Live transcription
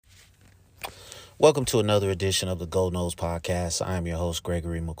Welcome to another edition of the Noles podcast. I am your host,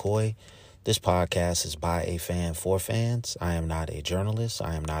 Gregory McCoy. This podcast is by a fan for fans. I am not a journalist.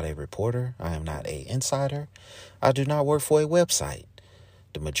 I am not a reporter. I am not an insider. I do not work for a website.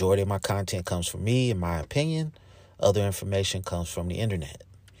 The majority of my content comes from me, in my opinion. Other information comes from the internet.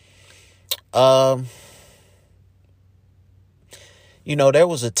 There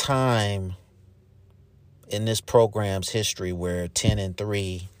was a time in this program's history where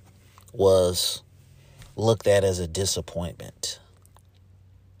 10-3 was looked at as a disappointment.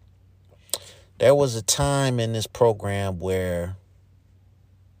 There was a time in this program where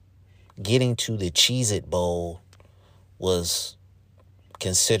getting to the Cheez-It Bowl was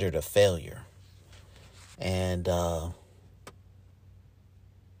considered a failure. And I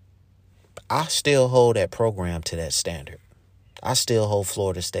still hold that program to that standard. I still hold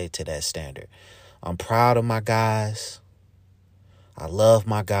Florida State to that standard. I'm proud of my guys. I love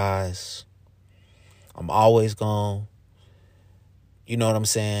my guys. I'm always going,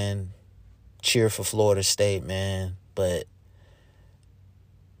 cheer for Florida State, man. But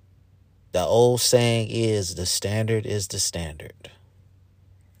the old saying is the standard is the standard.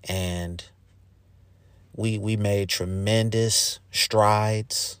 And we made tremendous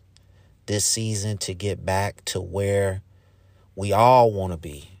strides this season to get back to where we all want to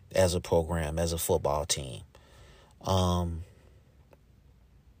be as a program, as a football team.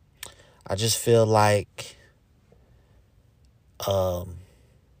 I just feel like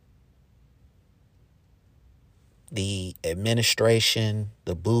the administration,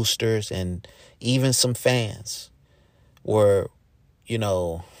 the boosters, and even some fans were, I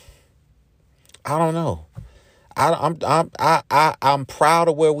don't know. I'm proud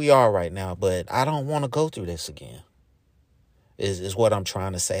of where we are right now, but I don't want to go through this again. Is what I'm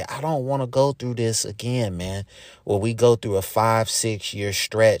trying to say. I don't want to go through this again, man, where we go through a 5-6 year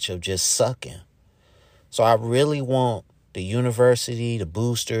stretch of just sucking. So I really want the university, the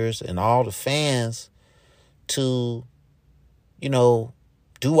boosters, and all the fans to, do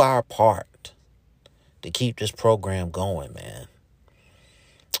our part to keep this program going, man.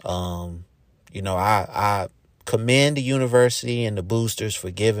 I commend the university and the boosters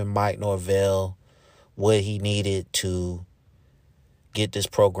for giving Mike Norvell what he needed to get this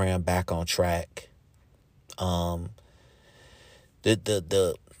program back on track. The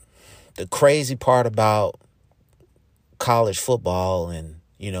crazy part about college football and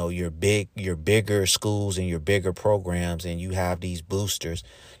your bigger schools and your bigger programs, and you have these boosters,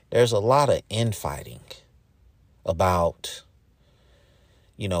 there's a lot of infighting about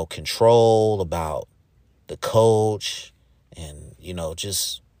control, about the coach, and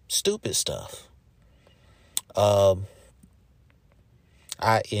just stupid stuff.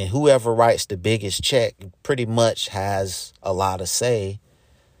 And whoever writes the biggest check pretty much has a lot to say,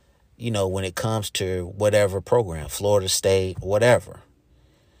 when it comes to whatever program, Florida State, whatever.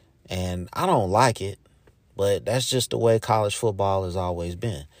 And I don't like it, but that's just the way college football has always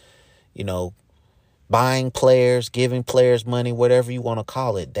been. Buying players, giving players money, whatever you want to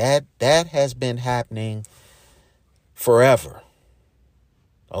call it, that has been happening forever.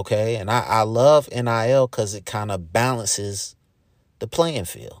 Okay? And I love NIL because it kind of balances the playing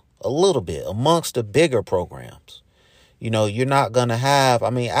field a little bit amongst the bigger programs. You're not going to have,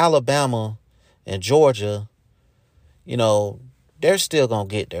 Alabama and Georgia, they're still going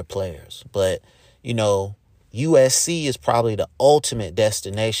to get their players. But, USC is probably the ultimate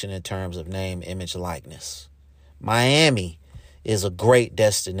destination in terms of name, image, likeness. Miami is a great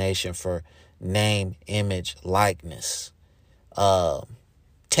destination for name, image, likeness.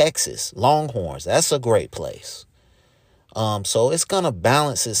 Texas, Longhorns, that's a great place. So it's going to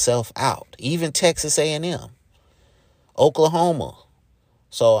balance itself out. Even Texas A&M, Oklahoma.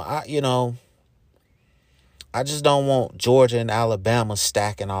 So I just don't want Georgia and Alabama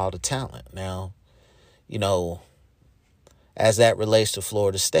stacking all the talent. Now, as that relates to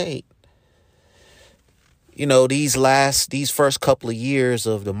Florida State, these first couple of years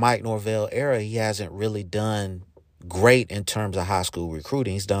of the Mike Norvell era, he hasn't really done great in terms of high school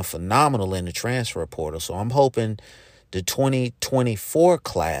recruiting. He's done phenomenal in the transfer portal. So I'm hoping the 2024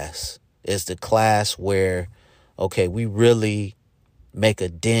 class is the class where, we really make a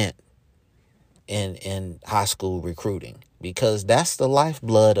dent in high school recruiting, because that's the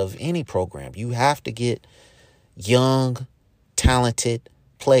lifeblood of any program. You have to get young, talented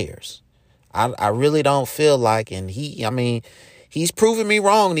players. I really don't feel like, and he's proven me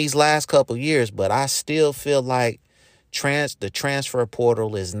wrong these last couple years, but I still feel like the transfer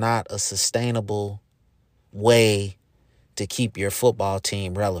portal is not a sustainable way to keep your football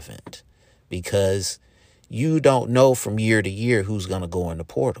team relevant, because you don't know from year to year who's going to go in the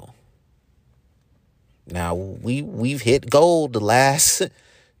portal. Now, we've hit gold the last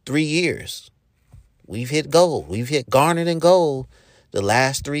 3 years. We've hit gold. We've hit garnet and gold the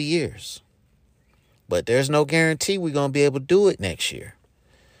last 3 years. But there's no guarantee we're going to be able to do it next year.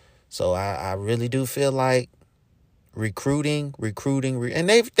 So I really do feel like recruiting, and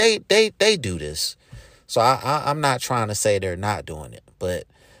they do this. So I'm not trying to say they're not doing it, but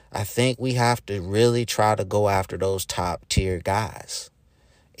I think we have to really try to go after those top tier guys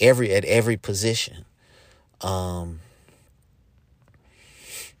at every position. I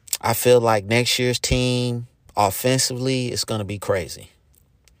feel like next year's team offensively is going to be crazy.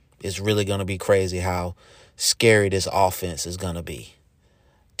 It's really going to be crazy how scary this offense is going to be.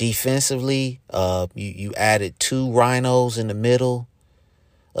 Defensively, you added 2 rhinos in the middle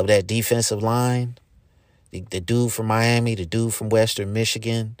of that defensive line. The dude from Miami, the dude from Western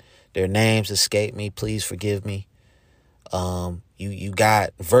Michigan. Their names escape me. Please forgive me. You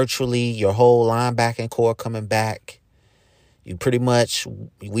got virtually your whole linebacking core coming back. You pretty much,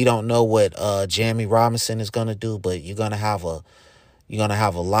 we don't know what Jamie Robinson is going to do, but you're going to have a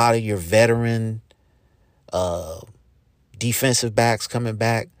lot of your veteran defensive backs coming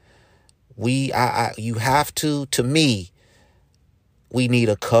back. You have to me, we need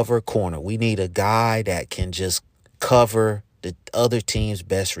a cover corner. We need a guy that can just cover the other team's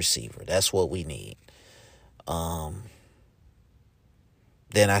best receiver. That's what we need.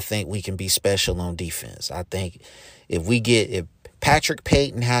 Then I think we can be special on defense. I think if Patrick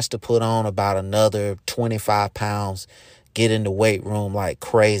Payton has to put on about another 25 pounds, get in the weight room like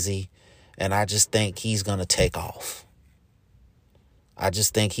crazy, and I just think he's going to take off. I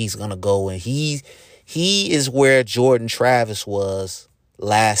just think he's going to go, and he is where Jordan Travis was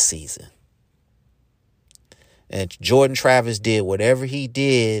last season. And Jordan Travis did whatever he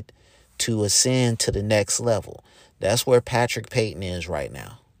did to ascend to the next level. That's where Patrick Payton is right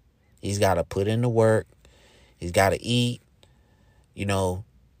now. He's got to put in the work. He's got to eat,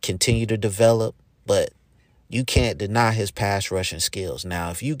 continue to develop. But you can't deny his pass rushing skills.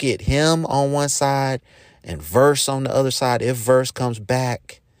 Now, if you get him on one side and Verse on the other side, if Verse comes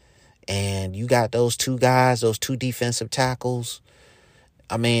back and you got those 2 guys, those 2 defensive tackles,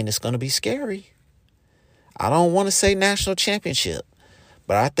 it's going to be scary. I don't want to say national championship,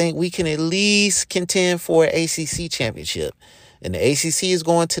 but I think we can at least contend for an ACC championship. And the ACC is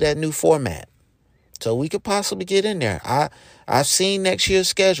going to that new format. So we could possibly get in there. I've seen next year's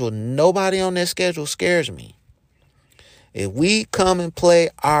schedule. Nobody on that schedule scares me. If we come and play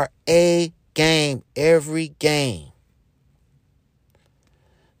our A game every game,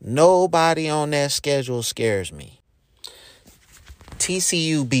 nobody on that schedule scares me.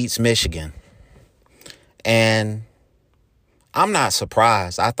 TCU beats Michigan. And I'm not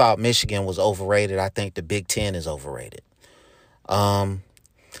surprised. I thought Michigan was overrated. I think the Big Ten is overrated.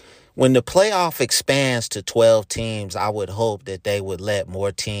 When the playoff expands to 12 teams, I would hope that they would let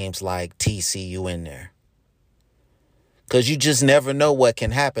more teams like TCU in there. Because you just never know what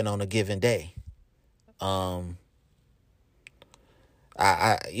can happen on a given day. I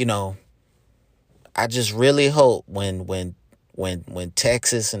just really hope when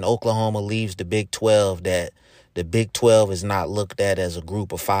Texas and Oklahoma leaves the Big 12 that the Big 12 is not looked at as a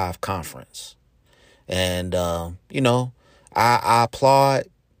group of 5 conference. And, I applaud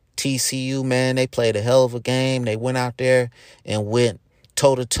TCU, man. They played a hell of a game. They went out there and went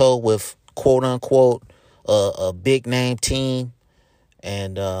toe-to-toe with, quote-unquote, a big-name team.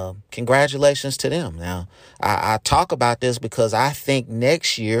 And congratulations to them. Now, I talk about this because I think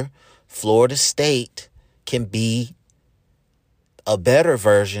next year Florida State can be a better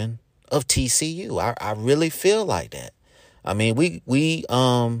version of TCU. I really feel like that.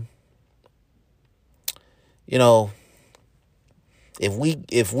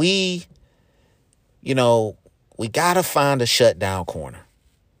 If we gotta find a shutdown corner.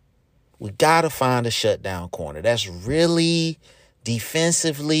 We gotta find a shutdown corner. That's really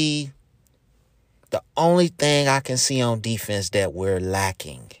defensively the only thing I can see on defense that we're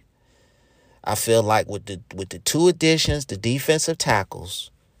lacking. I feel like with the 2 additions, the defensive tackles,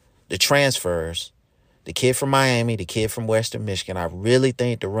 the transfers, the kid from Miami, the kid from Western Michigan, I really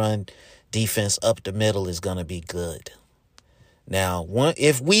think the run defense up the middle is going to be good. Now,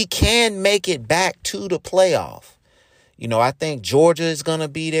 if we can make it back to the playoff, I think Georgia is going to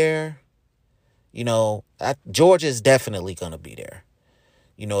be there. Georgia is definitely going to be there.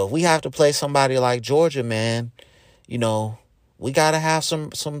 If we have to play somebody like Georgia, man, we got to have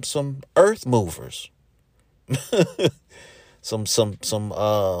some earth movers. some snow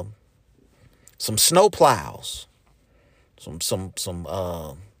plows. Some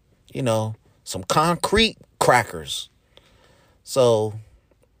concrete crackers. So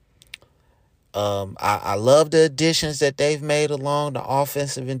I love the additions that they've made along the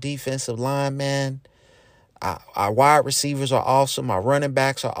offensive and defensive line, man. Our wide receivers are awesome. Our running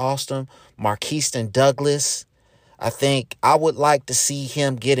backs are awesome. Marquiston Douglas, I think I would like to see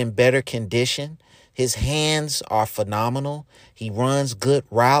him get in better condition. His hands are phenomenal. He runs good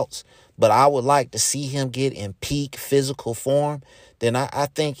routes, but I would like to see him get in peak physical form. Then I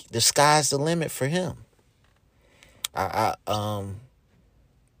think the sky's the limit for him. But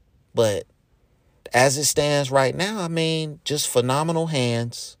as it stands right now, I mean, just phenomenal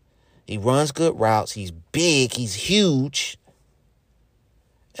hands. He runs good routes. He's big. He's huge.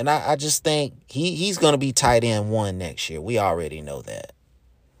 And I just think he's going to be tight end 1 next year. We already know that.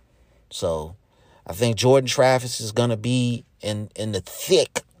 So I think Jordan Travis is going to be in the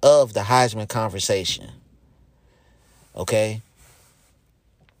thick of the Heisman conversation. Okay?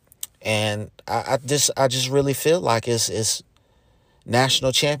 And I just really feel like it's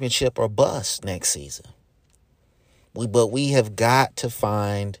national championship or bust next season. But we have got to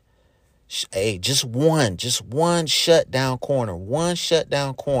find just one shutdown corner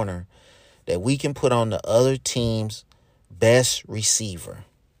that we can put on the other team's best receiver.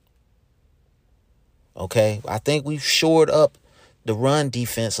 Okay? I think we've shored up the run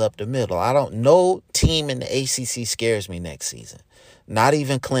defense up the middle. No team in the ACC scares me next season. Not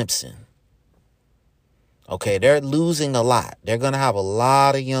even Clemson. Okay, they're losing a lot. They're going to have a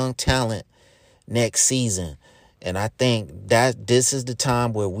lot of young talent next season. And I think that this is the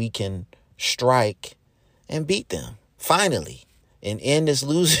time where we can strike and beat them, finally, and end this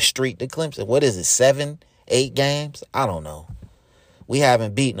losing streak to Clemson. What is it, 7, 8 games? I don't know. We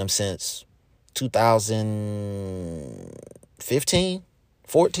haven't beaten them since 2015,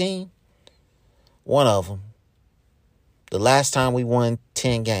 14. One of them. The last time we won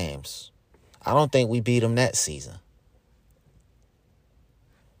 10 games. I don't think we beat them that season.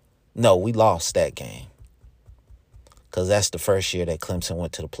 No, we lost that game. Because that's the first year that Clemson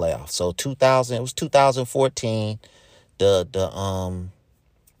went to the playoffs. So it was 2014, at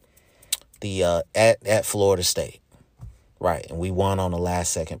Florida State. Right. And we won on the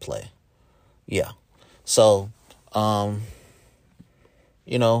last second play. Yeah. So, the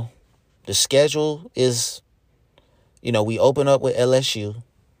schedule is, we open up with LSU.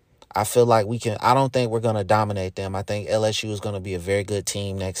 I feel like I don't think we're going to dominate them. I think LSU is going to be a very good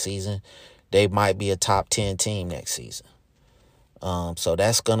team next season. They might be a top 10 team next season. So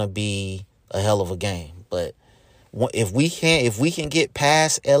that's going to be a hell of a game. But if we can get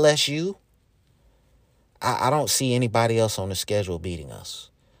past LSU, I don't see anybody else on the schedule beating us.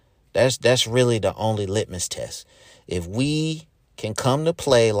 That's really the only litmus test. If we can come to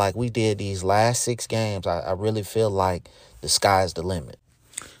play like we did these last 6 games, I really feel like the sky's the limit.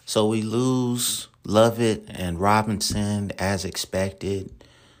 So we lose Lovett and Robinson as expected.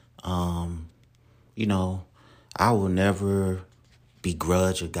 I will never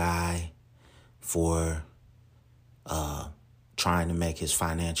begrudge a guy for trying to make his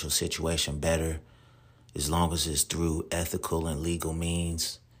financial situation better as long as it's through ethical and legal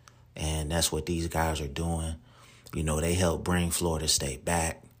means. And that's what these guys are doing. They helped bring Florida State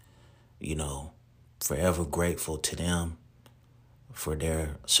back. Forever grateful to them for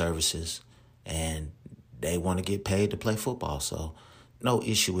their services. And they want to get paid to play football. So no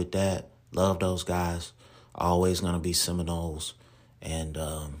issue with that. Love those guys. Always going to be Seminoles. And,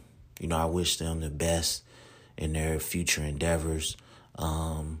 I wish them the best in their future endeavors.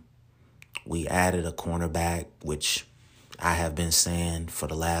 We added a cornerback, which I have been saying for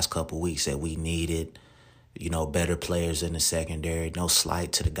the last couple of weeks that we needed, better players in the secondary. No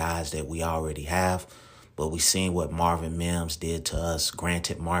slight to the guys that we already have. But we seen what Marvin Mims did to us.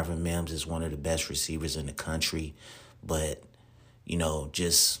 Granted, Marvin Mims is one of the best receivers in the country. But,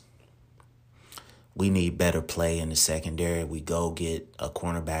 we need better play in the secondary. We go get a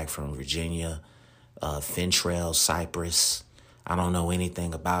cornerback from Virginia, Fentrell Cypress. I don't know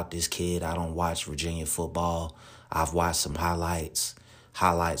anything about this kid. I don't watch Virginia football. I've watched some highlights.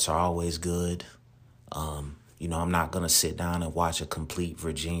 Highlights are always good. I'm not going to sit down and watch a complete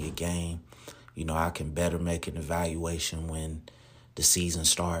Virginia game. I can better make an evaluation when the season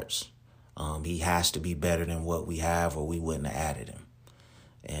starts. He has to be better than what we have or we wouldn't have added him.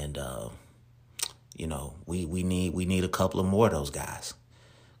 And, we need a couple of more of those guys.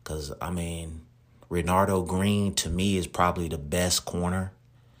 Because, Renardo Green, to me, is probably the best corner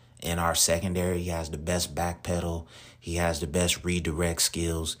in our secondary. He has the best back pedal. He has the best redirect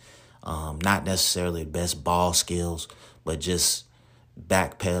skills. Not necessarily the best ball skills, but just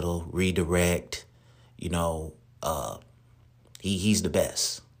back pedal, redirect. He's the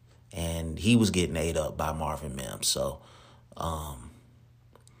best. And he was getting ate up by Marvin Mims. So,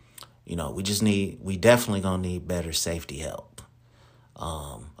 We definitely gonna need better safety help.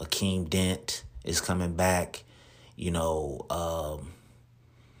 Akeem Dent is coming back. You know,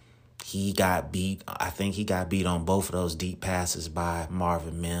 he got beat. I think he got beat on both of those deep passes by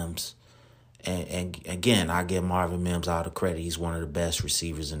Marvin Mims. And again, I give Marvin Mims all the credit. He's one of the best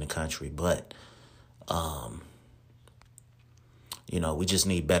receivers in the country. But, we just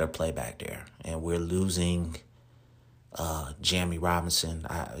need better play back there. And we're losing Jamie Robinson.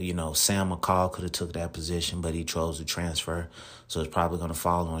 Sam McCall could have took that position, but he chose to transfer. So it's probably going to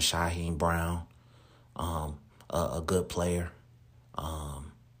fall on Shaheem Brown, a good player.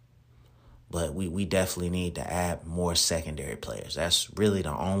 But we definitely need to add more secondary players. That's really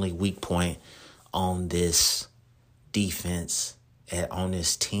the only weak point on this defense, on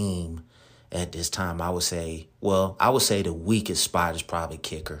this team at this time. I would say the weakest spot is probably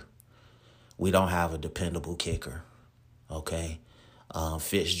kicker. We don't have a dependable kicker, okay?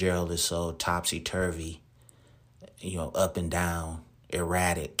 Fitzgerald is so topsy-turvy, up and down,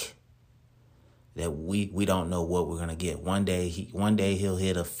 erratic, that we don't know what we're gonna get. One day he'll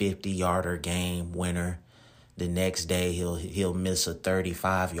hit a 50-yarder game winner. The next day he'll miss a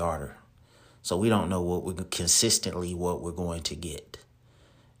 35-yarder. So we don't know what we're going to get.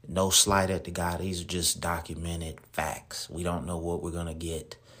 No slight at the guy. These are just documented facts. We don't know what we're gonna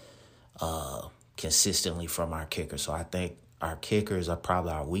get consistently from our kicker. So I think our kickers are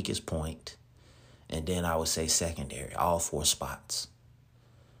probably our weakest point. And then I would say secondary, all four spots.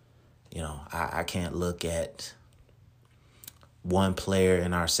 I can't look at one player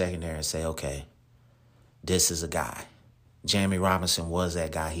in our secondary and say, okay, this is a guy. Jamie Robinson was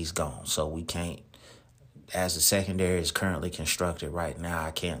that guy. He's gone. So we can't, as the secondary is currently constructed right now,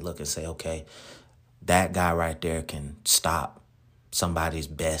 I can't look and say, okay, that guy right there can stop somebody's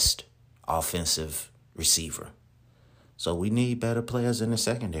best offensive receiver. So we need better players in the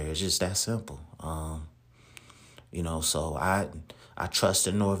secondary. It's just that simple. So I trust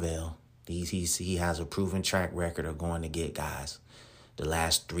in Norvell. He has a proven track record of going to get guys the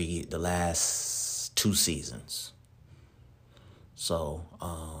last 2 seasons. So,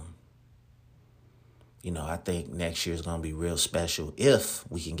 I think next year is going to be real special if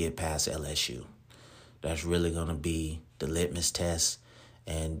we can get past LSU. That's really going to be the litmus test.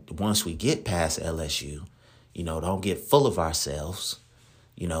 And once we get past LSU, don't get full of ourselves.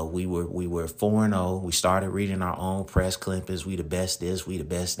 We were 4-0. We started reading our own press clippings. We the best this, we the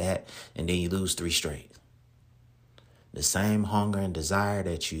best that. And then you lose 3 straight. The same hunger and desire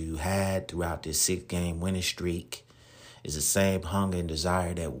that you had throughout this 6-game winning streak is the same hunger and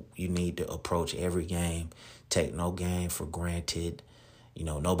desire that you need to approach every game. Take no game for granted.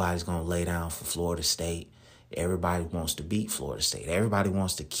 Nobody's going to lay down for Florida State. Everybody wants to beat Florida State. Everybody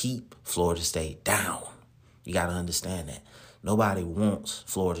wants to keep Florida State down. You got to understand that. Nobody wants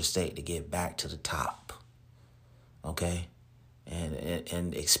Florida State to get back to the top, okay?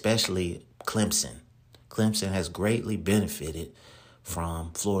 And especially Clemson. Clemson has greatly benefited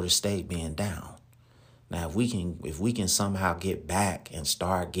from Florida State being down. Now, if we can somehow get back and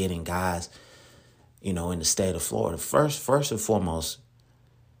start getting guys, in the state of Florida, first and foremost,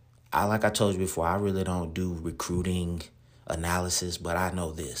 like I told you before, I really don't do recruiting analysis, but I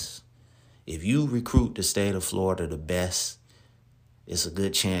know this. If you recruit the state of Florida the best, it's a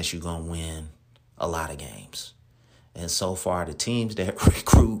good chance you're going to win a lot of games. And so far, the teams that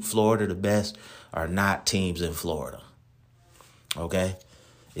recruit Florida the best are not teams in Florida. Okay?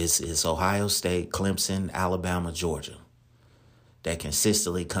 It's Ohio State, Clemson, Alabama, Georgia that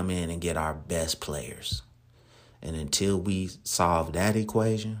consistently come in and get our best players. And until we solve that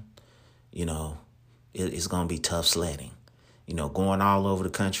equation, it's going to be tough sledding. Going all over the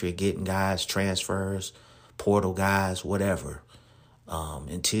country, getting guys, transfers, portal guys, whatever.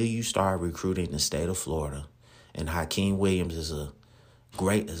 Until you start recruiting the state of Florida, and Hakeem Williams is a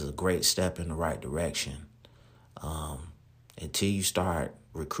great step in the right direction. Until you start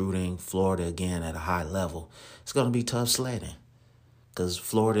recruiting Florida again at a high level, it's going to be tough sledding, because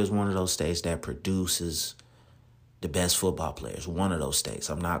Florida is one of those states that produces the best football players. One of those states.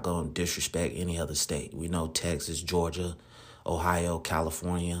 I'm not going to disrespect any other state. We know Texas, Georgia, Ohio,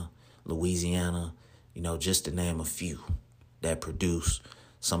 California, Louisiana, just to name a few that produce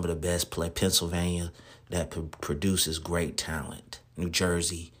some of the best play. Pennsylvania, that produces great talent. New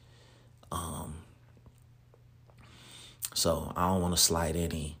Jersey. So I don't want to slight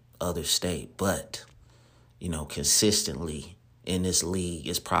any other state, but, consistently in this league,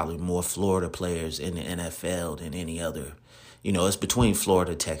 it's probably more Florida players in the NFL than any other. It's between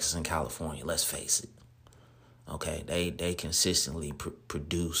Florida, Texas, and California, let's face it. Okay, they consistently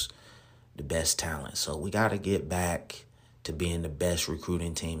produce the best talent. So we got to get back to being the best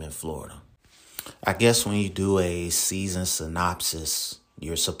recruiting team in Florida. I guess when you do a season synopsis,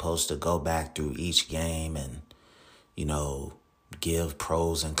 you're supposed to go back through each game and, give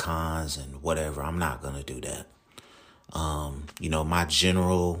pros and cons and whatever. I'm not going to do that. My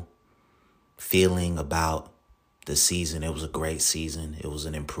general feeling about the season, it was a great season. It was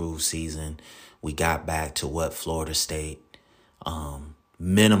an improved season. We got back to what Florida State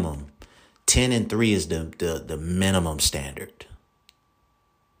minimum 10-3 is the minimum standard.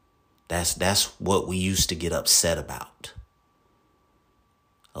 That's what we used to get upset about.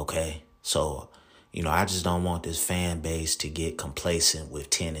 Okay, so I just don't want this fan base to get complacent with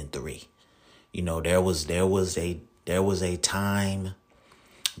 10-3. There was a time,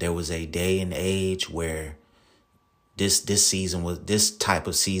 there was a day and age where this type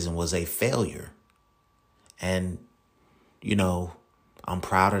of season was a failure. And, I'm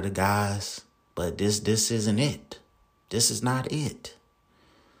proud of the guys, but this isn't it. This is not it.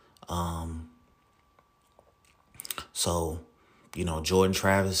 So, Jordan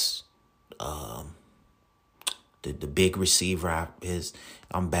Travis, the big receiver,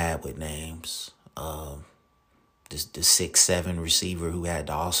 I'm bad with names. The 6'7" receiver who had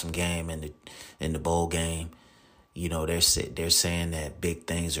the awesome game in the bowl game. They're saying that big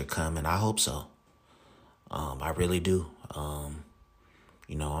things are coming. I hope so. I really do. I'm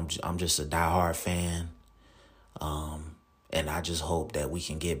just a diehard fan. And I just hope that we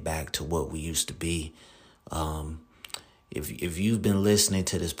can get back to what we used to be. If you've been listening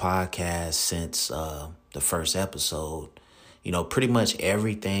to this podcast since the first episode, pretty much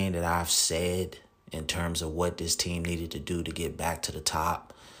everything that I've said in terms of what this team needed to do to get back to the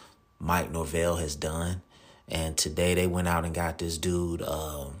top, Mike Norvell has done. And today they went out and got this dude,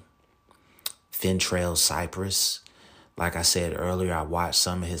 Fentrell Cypress. Like I said earlier, I watched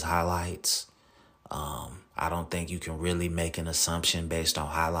some of his highlights. I don't think you can really make an assumption based on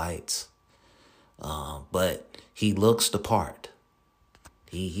highlights. But he looks the part.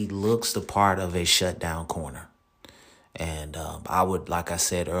 He looks the part of a shutdown corner. And like I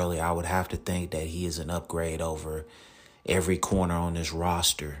said earlier, I would have to think that he is an upgrade over every corner on this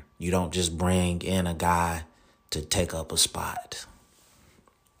roster. You don't just bring in a guy to take up a spot.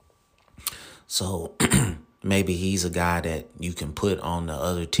 So maybe he's a guy that you can put on the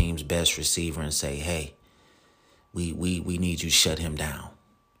other team's best receiver and say, hey, we need you to shut him down.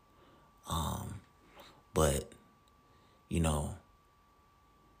 But,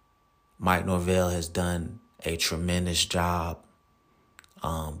 Mike Norvell has done a tremendous job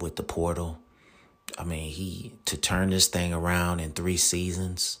with the portal. I mean, to turn this thing around in 3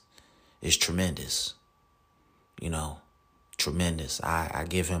 seasons is tremendous. Tremendous. I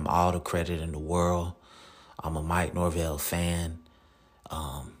give him all the credit in the world. I'm a Mike Norvell fan.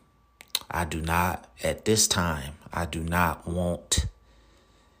 At this time, I do not want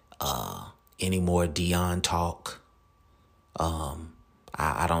any more Deion talk.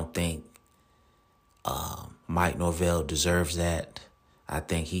 I don't think Mike Norvell deserves that. I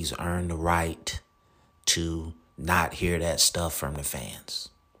think he's earned the right to not hear that stuff from the fans.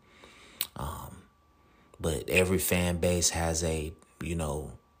 But every fan base has a,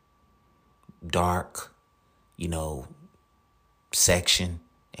 dark, section.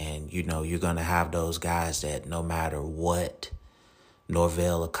 And, you're going to have those guys that no matter what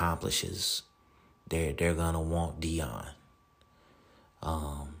Norvell accomplishes, they're going to want Deion.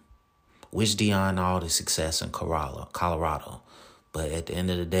 Wish Deion all the success in Colorado. But at the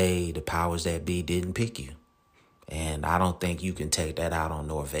end of the day, the powers that be didn't pick you. And I don't think you can take that out on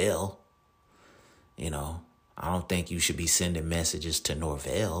Norvell. I don't think you should be sending messages to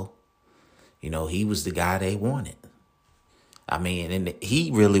Norvell. He was the guy they wanted. And he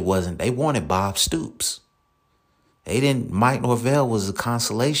really wasn't. They wanted Bob Stoops. Mike Norvell was a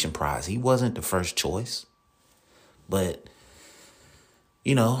consolation prize. He wasn't the first choice. But,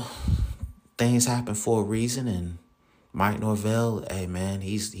 things happen for a reason. And Mike Norvell, hey, man,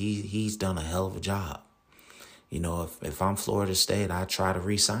 he's done a hell of a job. If I'm Florida State, I try to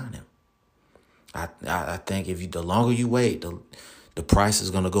re-sign him. I think the longer you wait, the price is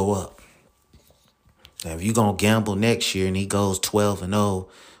going to go up. Now, if you're going to gamble next year and he goes 12-0,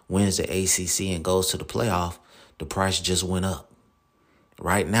 wins the ACC and goes to the playoff, the price just went up.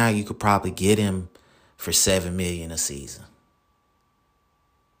 Right now, you could probably get him for $7 million a season.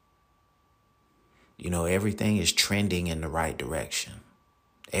 Everything is trending in the right direction.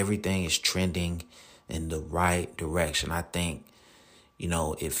 Everything is trending in the right direction. I think,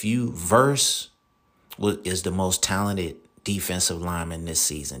 if Verse is the most talented defensive lineman this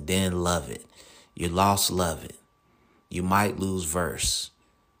season, then love it. You lost, love it. You might lose Verse.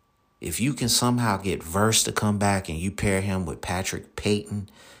 If you can somehow get Verse to come back and you pair him with Patrick Payton,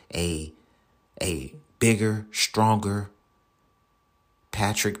 a bigger, stronger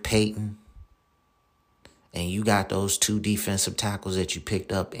Patrick Payton, and you got those 2 defensive tackles that you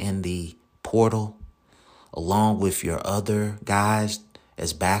picked up in the portal, along with your other guys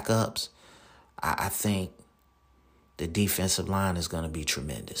as backups, I think the defensive line is going to be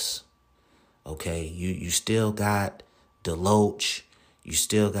tremendous. Okay, you still got Deloach, you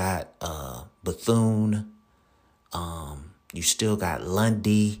still got Bethune, you still got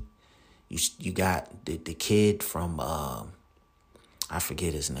Lundy, you got the kid from I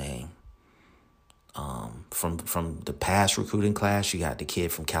forget his name. From the past recruiting class, you got the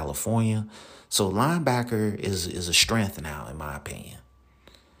kid from California. So linebacker is a strength now, in my opinion.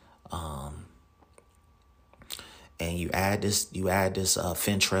 And you add this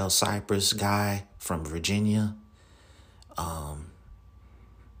Fentrell Cypress guy from Virginia.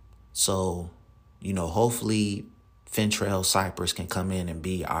 So, hopefully Fentrell Cypress can come in and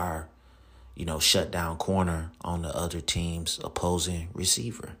be our, shutdown corner on the other team's opposing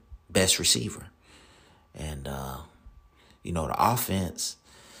receiver, best receiver. And, the offense,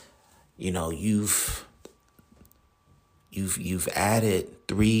 you've added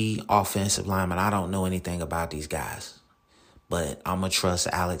 3 offensive linemen. I don't know anything about these guys, but I'm going to trust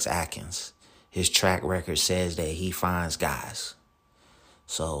Alex Atkins. His track record says that he finds guys.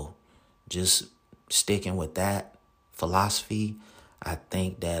 So just sticking with that philosophy, I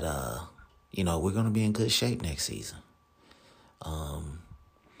think that, we're going to be in good shape next season.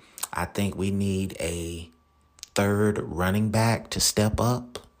 I think we need a 3rd running back to step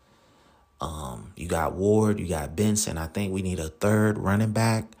up. You got Ward, you got Benson. I think we need a 3rd running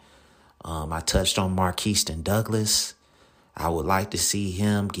back. I touched on Marquiston Douglas. I would like to see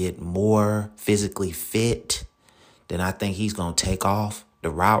him get more physically fit. Then I think he's going to take off. The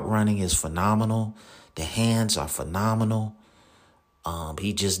route running is phenomenal. The hands are phenomenal.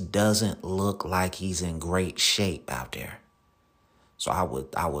 He just doesn't look like he's in great shape out there. So I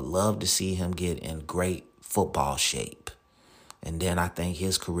would love to see him get in great football shape. And then I think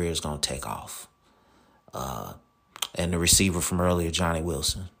his career is going to take off. And the receiver from earlier, Johnny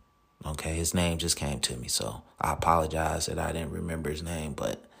Wilson. Okay, his name just came to me, so I apologize that I didn't remember his name.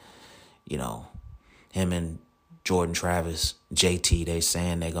 But, him and Jordan Travis, JT, they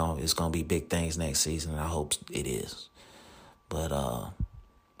saying it's going to be big things next season, and I hope it is. But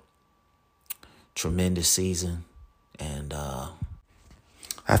tremendous season. And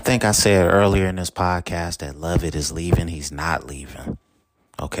I think I said earlier in this podcast that Lovett is leaving. He's not leaving.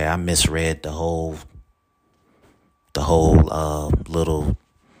 Okay, I misread the whole little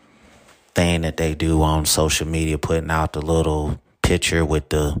thing that they do on social media, putting out the little picture with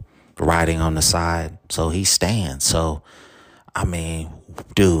the writing on the side. So he's staying. So, I mean,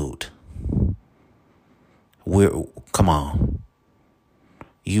 dude, come on.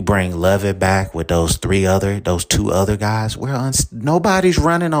 You bring Lovett back with those 2 other guys. Nobody's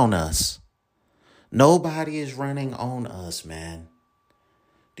running on us. Nobody is running on us, man.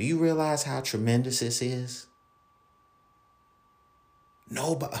 Do you realize how tremendous this is?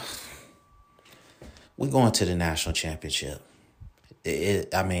 Nobody. We're going to the national championship. We're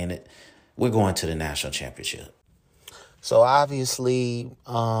going to the national championship. So obviously,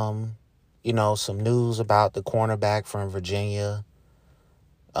 some news about the cornerback from Virginia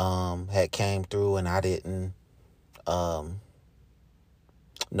had came through, and I didn't know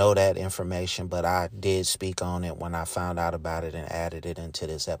that information, but I did speak on it when I found out about it and added it into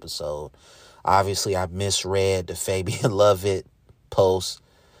this episode. Obviously, I misread the Fabian Lovett post.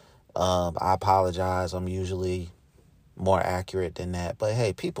 I apologize. I'm usually more accurate than that. But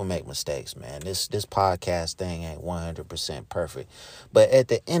hey, people make mistakes, man. This podcast thing ain't 100% perfect. But at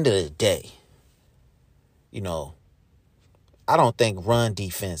the end of the day, I don't think run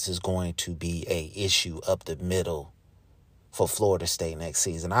defense is going to be a issue up the middle for Florida State next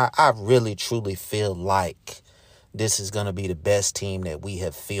season. I really, truly feel like this is going to be the best team that we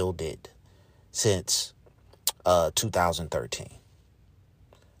have fielded since 2013.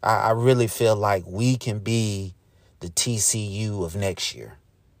 I really feel like we can be the TCU of next year.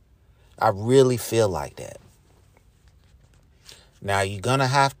 I really feel like that. Now, you're going to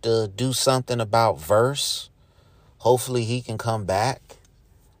have to do something about Verse. Hopefully he can come back.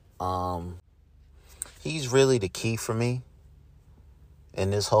 He's really the key for me in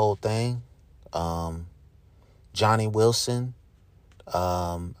this whole thing. Johnny Wilson,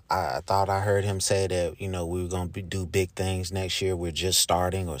 I thought I heard him say that, we were going to do big things next year. We're just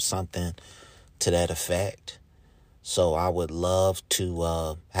starting or something to that effect. So I would love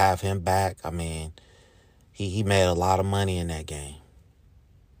to have him back. I mean, he made a lot of money in that game.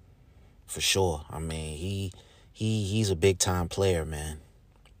 for sure. I mean, he's a big time player, man.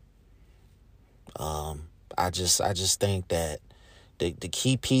 I just think that the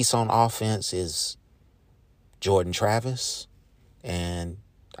key piece on offense is Jordan Travis, and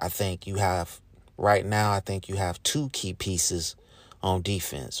I think you have two key pieces on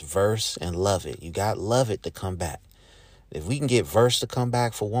defense, Verse and Lovett. You got Lovett to come back. If we can get Verse to come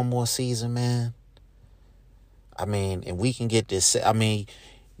back for one more season, man, I mean, and we can get this. I mean,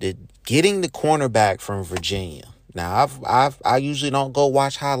 getting the cornerback from Virginia. Now, I usually don't go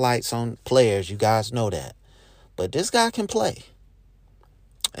watch highlights on players. You guys know that, but this guy can play,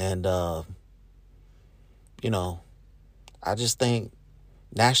 and I just think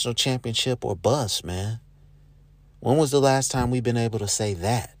national championship or bust, man. When was the last time we've been able to say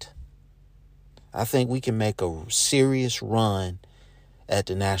that? I think we can make a serious run at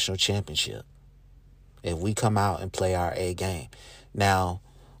the national championship if we come out and play our A game. Now,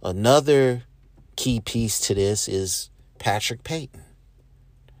 another key piece to this is Patrick Payton.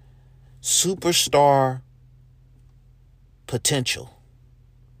 Superstar potential.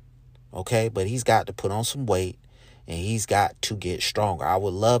 Okay, but he's got to put on some weight and he's got to get stronger. I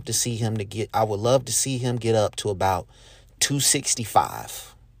would love to see him get up to about 265.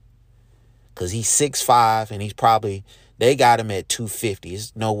 Cause he's 6'5" and they got him at 250.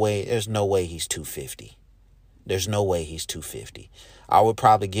 There's no way he's 250. There's no way he's 250. I would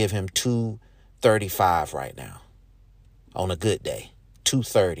probably give him 235 right now. On a good day.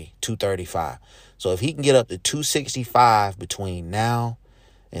 230, 235. So if he can get up to 265 between now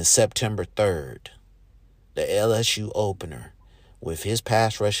and September 3rd, the LSU opener, with his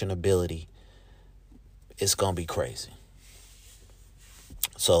pass rushing ability, it's going to be crazy.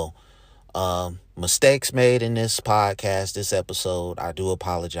 So, mistakes made in this podcast, this episode, I do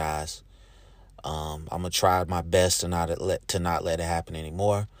apologize. I'm going to try my best to not let it happen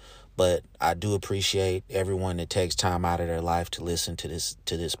anymore. But I do appreciate everyone that takes time out of their life to listen to this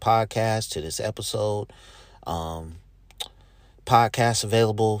podcast, to this episode. Podcast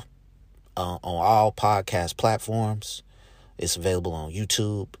available on all podcast platforms. It's available on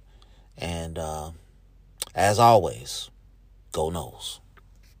YouTube. And as always, go Noles.